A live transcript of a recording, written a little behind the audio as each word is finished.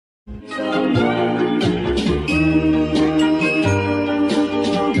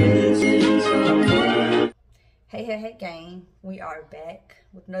Hey gang, we are back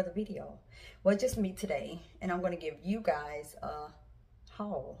with another video. Well, just me today, and I'm going to give you guys a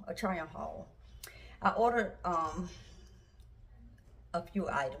haul, a try on haul. I ordered a few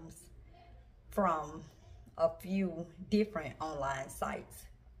items from a few different online sites.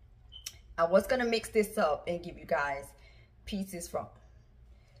 I was going to mix this up and give you guys pieces from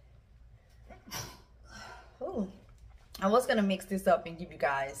I was going to mix this up and give you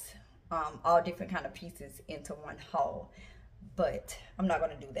guys all different kind of pieces into one haul, but I'm not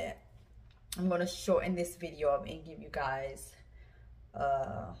going to do that. I'm going to shorten this video up and give you guys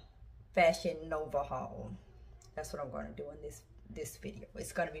a Fashion Nova haul. That's what I'm going to do in this video.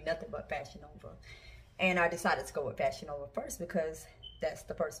 It's going to be nothing but Fashion Nova, and I decided to go with Fashion Nova first because that's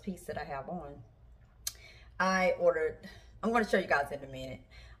the first piece that I have on. I ordered, I'm going to show you guys in a minute,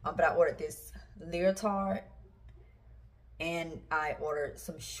 but I ordered this leotard, and I ordered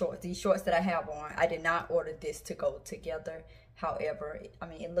some shorts. These shorts that I have on, I did not order this to go together. However, I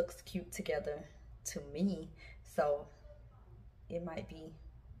mean, it looks cute together to me, so it might be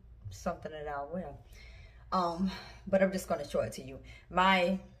something that I'll wear. But I'm just going to show it to you.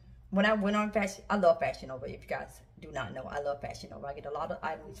 When I went on Fashion, I love Fashion Nova. If you guys do not know, I love Fashion Nova. I get a lot of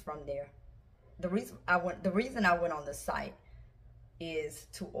items from there. The reason I went on the site is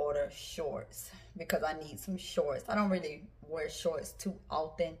to order shorts because I need some shorts. I don't really wear shorts too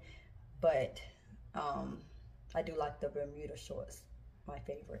often, but I do like the Bermuda shorts, my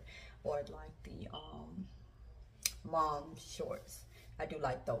favorite, or like the mom shorts. I do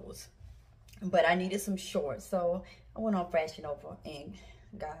like those, but I needed some shorts, so I went on Fashion Nova, and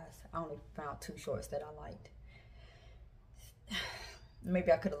guys, I only found 2 shorts that I liked.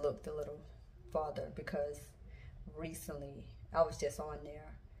 Maybe I could have looked a little farther because recently I was just on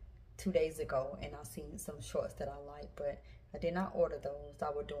there 2 days ago and I seen some shorts that I like, but I did not order those.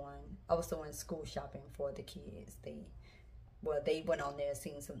 I was doing school shopping for the kids. They went on there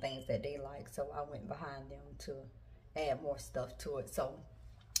seeing some things that they like, so I went behind them to add more stuff to it. So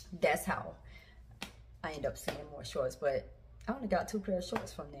that's how I end up seeing more shorts, but I only got 2 pair of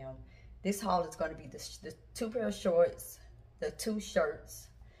shorts from them. This haul is going to be the 2 pair of shorts, the 2 shirts,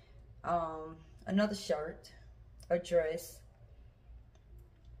 another shirt, a dress,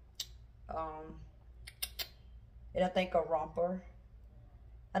 and I think a romper.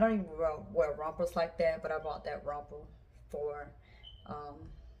 I don't even wear rompers like that, but I bought that romper for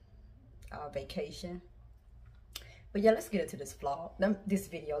our vacation. But yeah, let's get into this vlog, this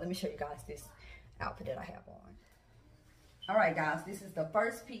video. Let me show you guys this outfit that I have on. All right, guys, this is the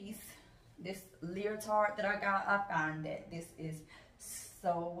first piece. This leotard that I got, I found that this is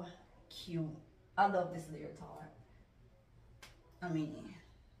so cute. I love this leotard. I mean,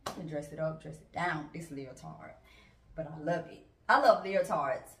 you can dress it up, dress it down, this leotard. But I love it. I love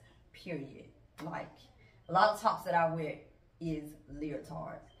leotards, period. Like, a lot of tops that I wear is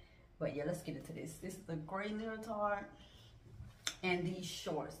leotards. But yeah, let's get into this. This is the gray leotard. And these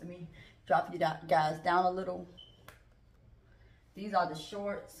shorts. Let me drop you guys down a little. These are the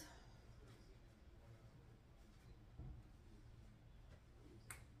shorts.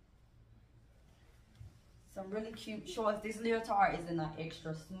 Some really cute shorts. This leotard is in an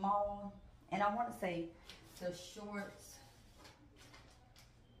extra small. And I want to say the shorts,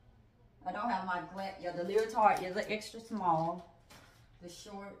 I don't have my glass. Yeah, the leotard is an extra small. The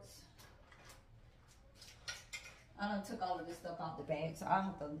shorts, I done took all of this stuff out the bag, so I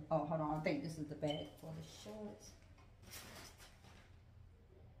have to, oh, hold on, I think this is the bag for the shorts.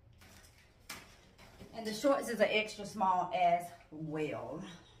 And the shorts is an extra small as well.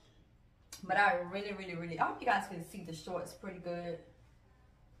 But I really, I hope you guys can see the shorts pretty good.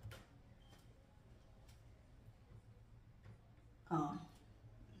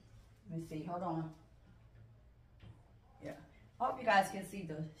 Let me see, hold on. Yeah, I hope you guys can see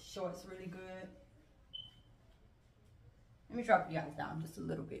the shorts really good. Let me drop you guys down just a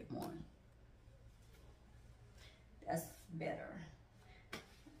little bit more. That's better.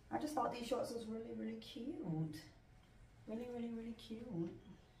 I just thought these shorts was really cute. Really cute.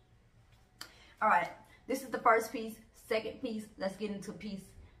 All right, this is the first piece. Second piece, let's get into piece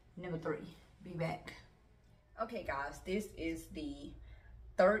number 3. Be back. Okay, guys, this is the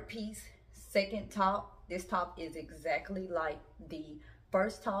third piece, second top. This top is exactly like the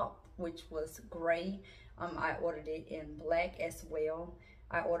first top, which was gray. I ordered it in black as well.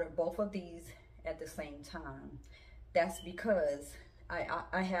 I ordered both of these at the same time. That's because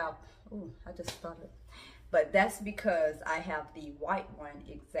I have, ooh, I just started. But that's because I have the white one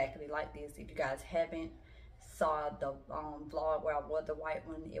exactly like this. If you guys haven't saw the vlog where I wore the white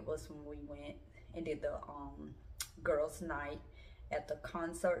one, it was when we went and did the girls' night at the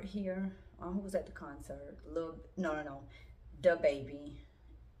concert here. Who was at the concert? No, the baby,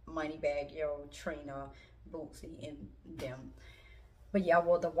 Moneybag Yo, Trina, Bootsy, and them. But yeah, I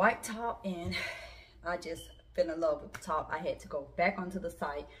wore the white top and I just fell in love with the top. I had to go back onto the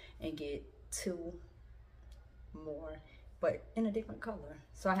site and get 2 more, but in a different color.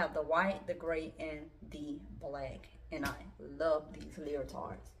 So I have the white, the gray, and the black, and I love these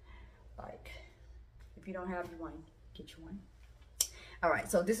leotards. Like, if you don't have one, get you one. All right,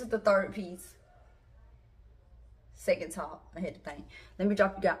 so this is the third piece. Second top. I had to think. Let me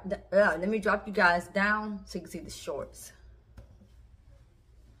drop you guys down so you can see the shorts.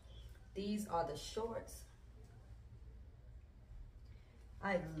 These are the shorts.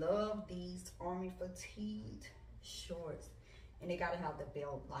 I love these army fatigued shorts, and they gotta have the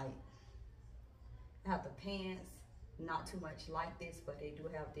belt. Like, have the pants, not too much like this, but they do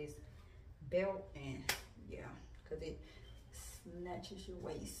have this belt, and yeah, because it snatches your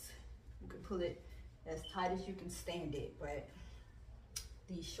waist. You can pull it as tight as you can stand it. But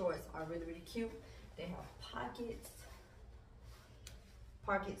these shorts are really, really cute. They have pockets,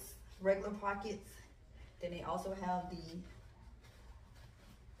 regular pockets. Then they also have the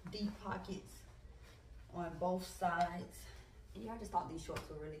deep pockets on both sides. And yeah, I just thought these shorts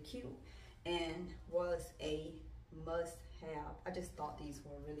were really cute and was a must-have. I just thought these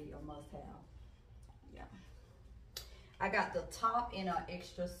were really a must-have. Yeah. I got the top in an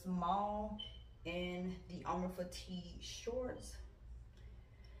extra small and the armor fatigue shorts.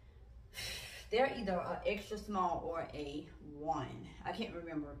 They're either an extra small or a 1. I can't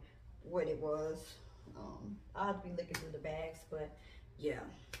remember what it was. I'll have to be looking through the bags, but yeah,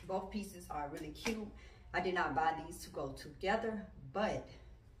 both pieces are really cute. I did not buy these to go together, but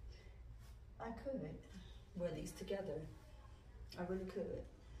I could wear these together. I really could.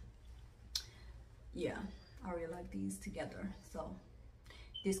 Yeah, I really like these together. So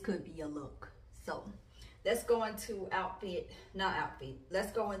this could be a look. So let's go into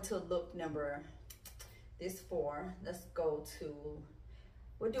let's go into look number, this 4. Let's go to,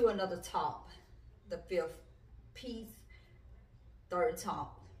 we'll do another top, the 5th piece, 3rd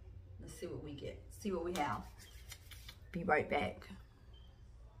top. Let's see what we get, see what we have. Be right back.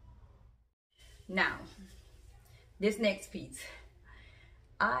 Now, this next piece,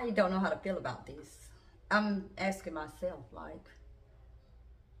 I don't know how to feel about this. I'm asking myself, like,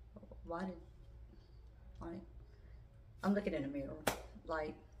 I'm looking in the mirror,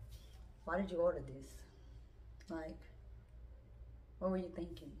 like, why did you order this? Like, what were you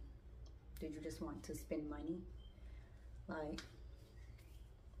thinking? Did you just want to spend money?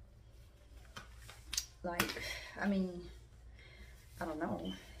 Like, I mean, I don't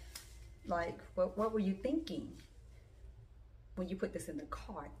know. Like, what were you thinking when you put this in the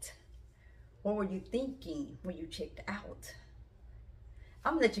cart? What were you thinking when you checked out?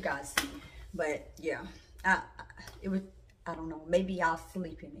 I'm gonna let you guys see, but yeah, I don't know, maybe I'll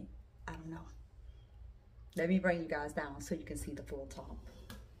sleep in it. I don't know. Let me bring you guys down so you can see the full top.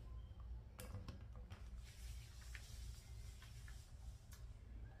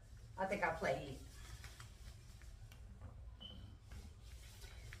 I think I played.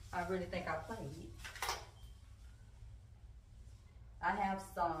 I really think I played. I have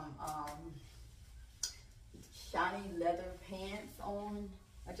some shiny leather pants on.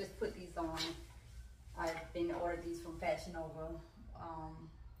 I just put these on. I've been ordered these from Fashion Nova.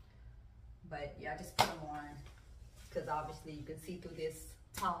 But yeah, I just put them on because obviously you can see through this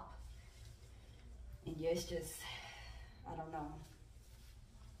top. And yeah, it's just, I don't know.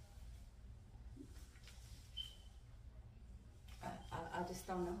 I just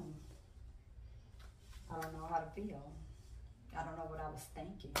don't know. I don't know how to feel. I don't know what I was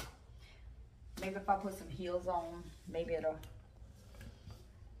thinking. Maybe if I put some heels on, maybe it'll,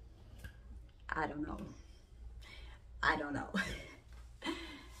 I don't know. I don't know.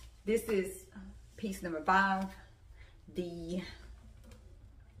 This is piece number 5, the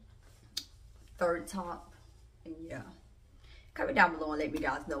 3rd top. And yeah, comment down below and let me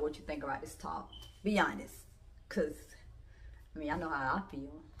guys know what you think about this top. Be honest, because I mean, I know how I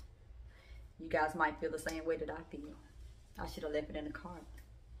feel. You guys might feel the same way that I feel. I should have left it in the cart.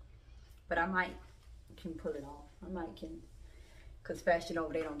 But I might can pull it off. I might can. Because Fashion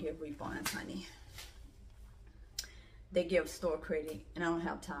Nova, they don't give refunds, honey. They give store credit. And I don't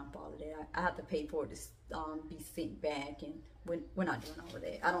have time for all of that. I have to pay for it to be sent back. And we're not doing all of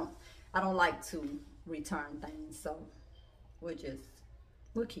that. I don't like to return things. So we'll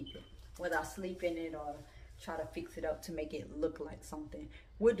keep it. Whether I sleep in it or try to fix it up to make it look like something,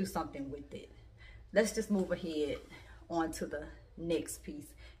 we'll do something with it. let's just move ahead on to the next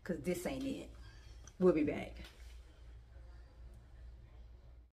piece, because this ain't it. We'll be back.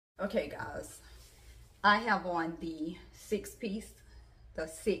 Okay guys, I have on the six piece,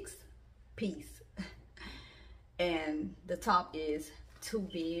 and the top is too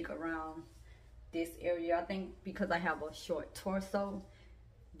big around this area. I think because I have a short torso,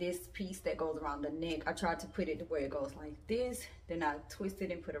 this piece that goes around the neck, I tried to put it where it goes like this, then I twist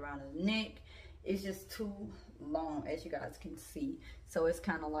it and put it around the neck. It's just too long, as you guys can see, so it's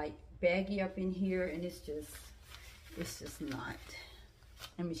kind of like baggy up in here, and it's just not.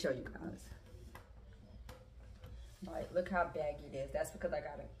 Let me show you guys. Like, look how baggy it is. That's because I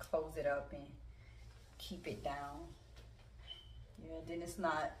gotta close it up and keep it down. Yeah, then it's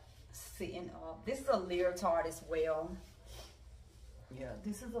not sitting up. This is a leotard as well. Yeah,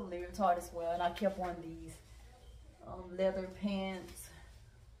 this is a leotard as well, and I kept on these leather pants,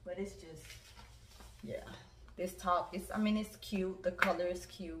 but it's just, yeah, this top is, I mean, it's cute. The color is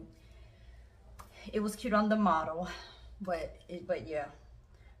cute. It was cute on the model, but yeah,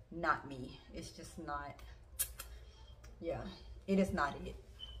 not me. It's just not, yeah, it is not it.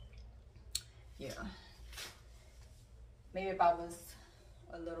 Yeah, maybe if I was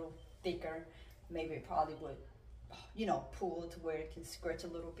a little thicker, maybe it probably would, you know, pull to where it can stretch a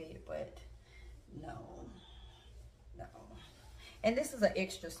little bit, but no. And this is an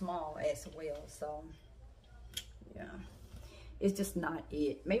extra small as well, so yeah, it's just not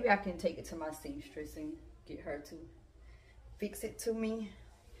it. Maybe I can take it to my seamstress and get her to fix it to me.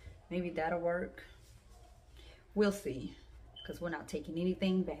 Maybe that'll work. We'll see, because we're not taking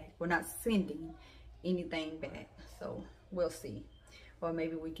anything back. We're not sending anything back, so we'll see. Or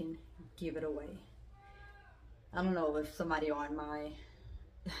maybe we can give it away. I don't know if somebody on my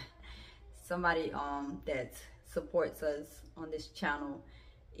that supports us on this channel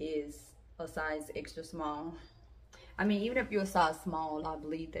is a size extra small. I mean, even if you're a size small, I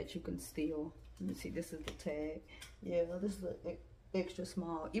believe that you can still, let me see, this is the tag. Yeah, this is an extra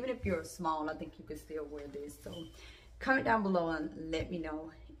small. Even if you're small, I think you can still wear this. So comment down below and let me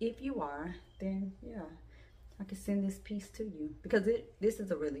know. If you are, then yeah, I can send this piece to you, because this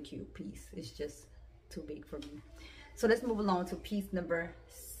is a really cute piece. It's just too big for me. So let's move along to piece number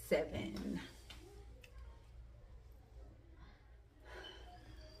 7.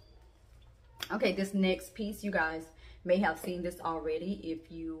 Okay, this next piece, you guys may have seen this already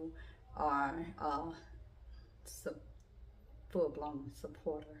if you are a full-blown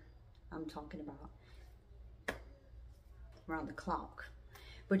supporter. I'm talking about around the clock.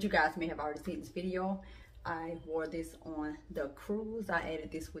 But you guys may have already seen this video. I wore this on the cruise. I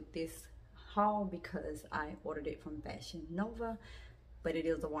added this with this haul because I ordered it from Fashion Nova, but it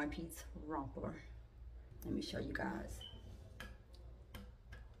is a one-piece romper. Let me show you guys.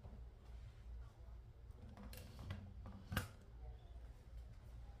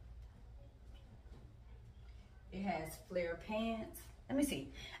 It has flare pants. Let me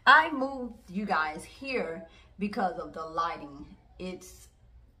see. I moved you guys here because of the lighting. It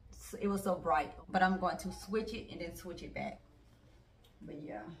was so bright, but I'm going to switch it and then switch it back. But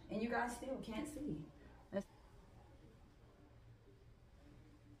yeah, and you guys still can't see.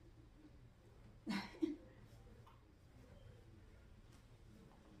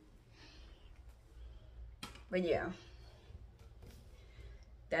 But yeah,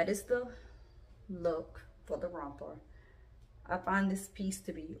 that is the look for the romper. I find this piece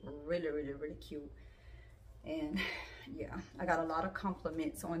to be really cute. And yeah, I got a lot of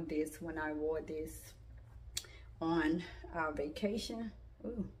compliments on this when I wore this on our vacation.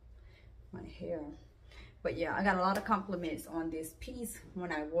 Ooh, my hair. But yeah, I got a lot of compliments on this piece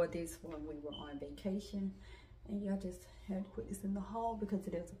when I wore this when we were on vacation. And yeah, I just had to put this in the haul because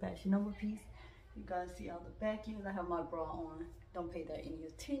it is a Fashion Nova piece. You guys see all the backings. I have my bra on. Don't pay that any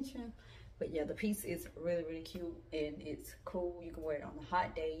attention. But yeah, the piece is really cute and it's cool. You can wear it on a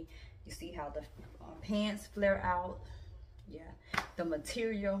hot day. You see how the pants flare out. Yeah, the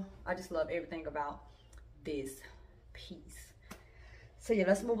material. I just love everything about this piece. So yeah,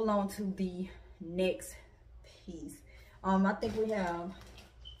 let's move along to the next piece. I think we have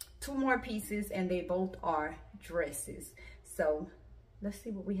 2 more pieces and they both are dresses. So let's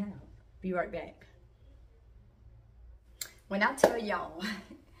see what we have. Be right back. When I tell y'all,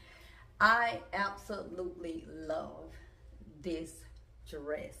 I absolutely love this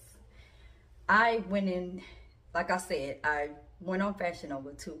dress. I went in, like I said, I went on Fashion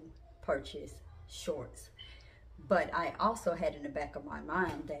Nova to purchase shorts. But I also had in the back of my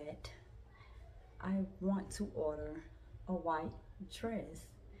mind that I want to order a white dress.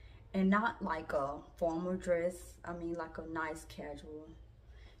 And not like a formal dress. I mean like a nice casual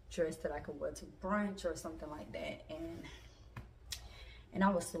dress that I could wear to brunch or something like that. And I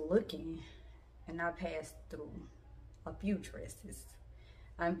was looking, and I passed through a few dresses.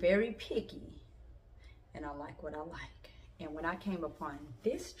 I'm very picky, and I like what I like. And when I came upon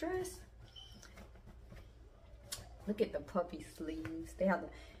this dress, look at the puffy sleeves. They have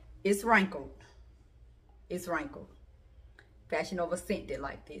it's wrinkled. It's wrinkled. Fashion Nova sent it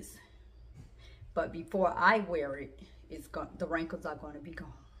like this. But before I wear it, the wrinkles are going to be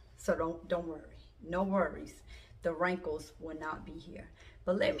gone. So don't worry. No worries. The wrinkles will not be here.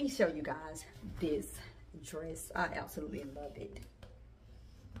 But let me show you guys this dress. I absolutely love it.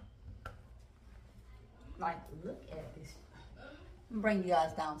 Like, look at this. I'm gonna bring you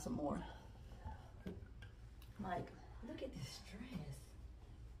guys down some more. Like, look at this dress.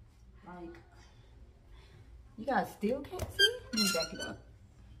 Like, you guys still can't see? Let me back it up.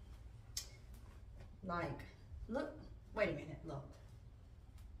 Like, look, wait a minute, look.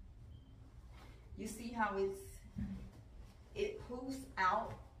 You see how it poofs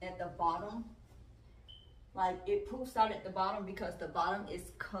out at the bottom? Like, it poofs out at the bottom because the bottom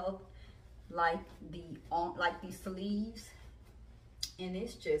is cuffed like the sleeves. And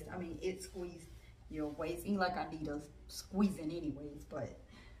it's just, I mean, it squeezed your waist. Ain't like I need a squeezing anyways, but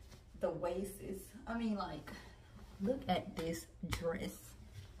the waist is, I mean, like, look at this dress.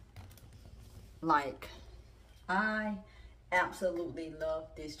 Like, I absolutely love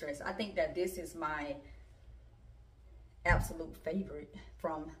this dress. I think that this is my absolute favorite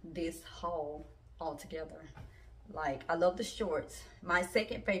from this haul altogether. Like, I love the shorts. My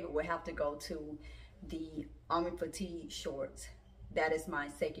second favorite would have to go to the army fatigue shorts. That is my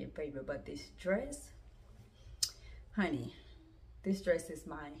second favorite. But this dress, honey, this dress is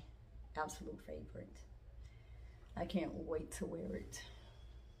my absolute favorite. I can't wait to wear it.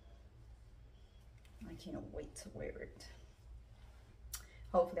 I can't wait to wear it.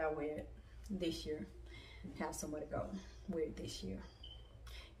 Hopefully I'll wear it this year. Have somewhere to go. Wear it this year.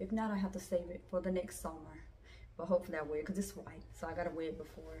 If not, I have to save it for the next summer. But hopefully I'll wear it because it's white. So I got to wear it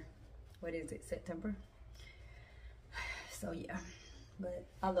before, what is it, September? So yeah. But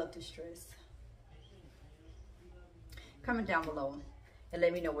I love this dress. Comment down below and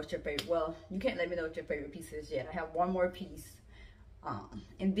let me know what's your favorite. Well, you can't let me know what your favorite piece is yet. I have one more piece.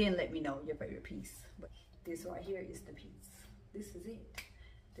 And then let me know your favorite piece. But this right here is the piece. This is it.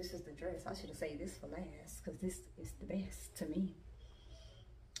 This is the dress. I should have saved this for last because this is the best to me.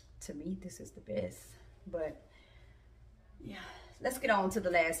 To me, this is the best. But yeah, let's get on to the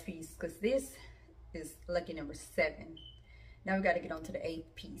last piece because this is lucky number 7. Now we got to get on to the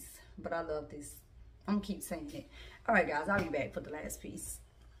 8th piece. But I love this. I'm going to keep saying it. All right, guys, I'll be back for the last piece.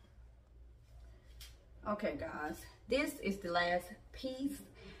 Okay, guys, this is the last piece.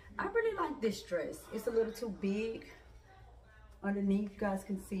 I really like this dress. It's a little too big underneath. You guys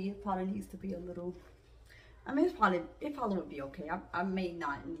can see it probably needs to be a little, I mean, it probably would be okay. I may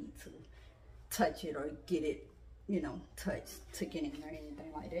not need to touch it or get it, you know, touched to get in or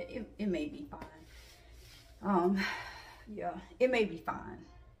anything like that. It may be fine. Yeah, it may be fine.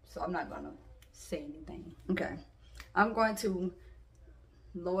 So I'm not gonna say anything. Okay, I'm going to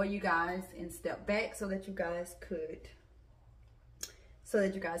lower you guys and step back so that you guys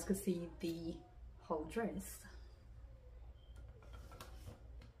could see the whole dress.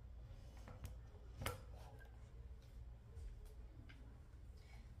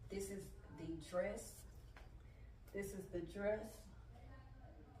 This is the dress. This is the dress.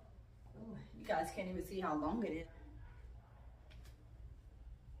 Ooh, you guys can't even see how long it is.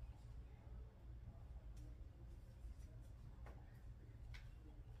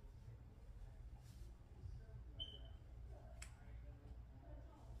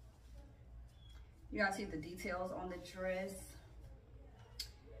 You guys see the details on the dress.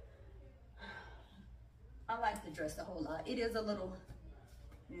 I like the dress a whole lot. It is a little,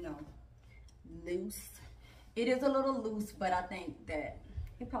 you know, loose. It is a little loose, but I think that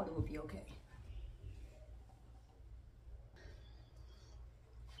it probably will be okay.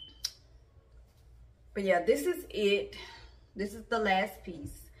 But yeah, this is it. This is the last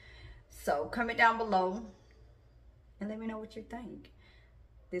piece. So comment down below and let me know what you think.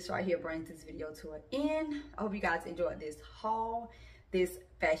 This right here brings this video to an end. I hope you guys enjoyed this haul, this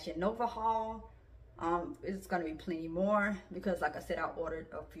Fashion Nova haul. It's gonna be plenty more because, like I said, I ordered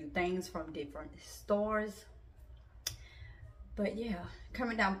a few things from different stores. But yeah,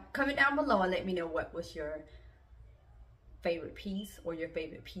 comment down below and let me know what was your favorite piece or your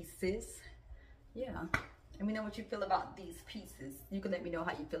favorite pieces. Yeah, let me know what you feel about these pieces. You can let me know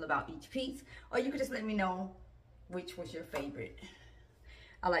how you feel about each piece, or you can just let me know which was your favorite.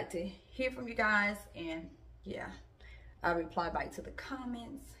 I like to hear from you guys, and yeah, I reply back to the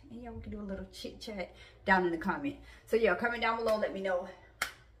comments. And yeah, we can do a little chit chat down in the comment. So yeah, comment down below. Let me know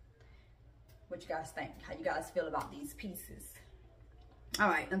what you guys think. How you guys feel about these pieces. All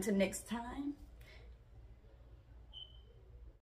right, until next time.